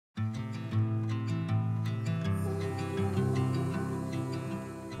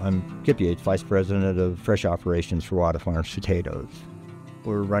I'm Kip Yeates, Vice President of Fresh Operations for Wada Farms Potatoes.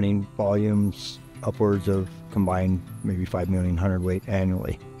 We're running volumes upwards of combined maybe 5 million hundredweight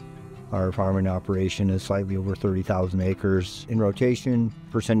annually. Our farming operation is slightly over 30,000 acres. In rotation,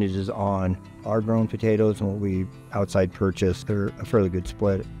 percentages on our grown potatoes and what we outside purchase, they're a fairly good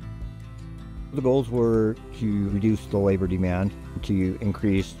split. The goals were to reduce the labor demand, to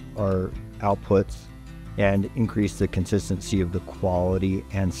increase our outputs, and increase the consistency of the quality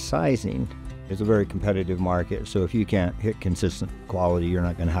and sizing. It's a very competitive market, so if you can't hit consistent quality, you're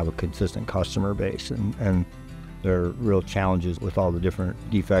not going to have a consistent customer base. And there are real challenges with all the different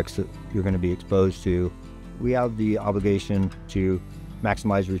defects that you're going to be exposed to. We have the obligation to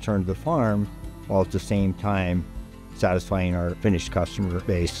maximize return to the farm while at the same time satisfying our finished customer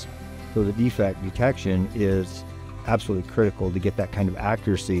base. So the defect detection is absolutely critical to get that kind of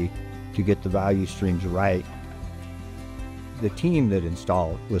accuracy, to get the value streams right. The team that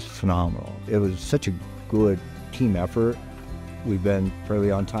installed was phenomenal. It was such a good team effort. We've been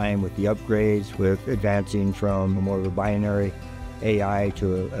fairly on time with the upgrades, with advancing from more of a binary AI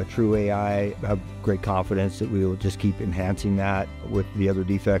to a true AI. I have great confidence that we will just keep enhancing that with the other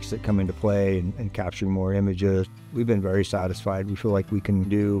defects that come into play and capturing more images. We've been very satisfied. We feel like we can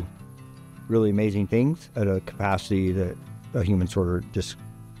do really amazing things at a capacity that a human sorter just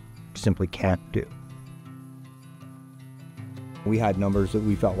simply can't do. We had numbers that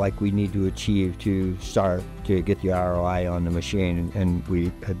we felt like we need to achieve to start to get the ROI on the machine, and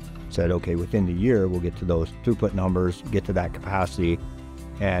we had said, okay, within the year we'll get to those throughput numbers, get to that capacity,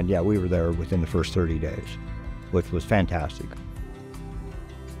 and yeah, we were there within the first 30 days, which was fantastic.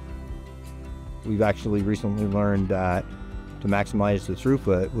 We've actually recently learned that to maximize the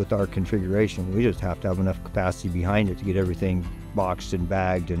throughput with our configuration, we just have to have enough capacity behind it to get everything boxed and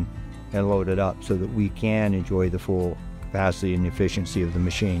bagged and loaded up so that we can enjoy the full capacity and efficiency of the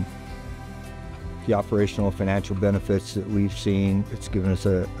machine. The operational financial benefits that we've seen, it's given us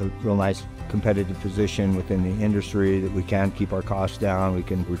a real nice competitive position within the industry, that we can keep our costs down, we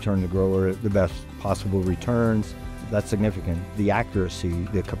can return the grower the best possible returns. That's significant. The accuracy,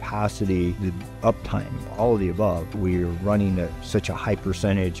 the capacity, the uptime, all of the above. We're running at such a high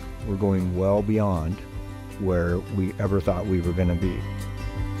percentage. We're going well beyond where we ever thought we were going to be.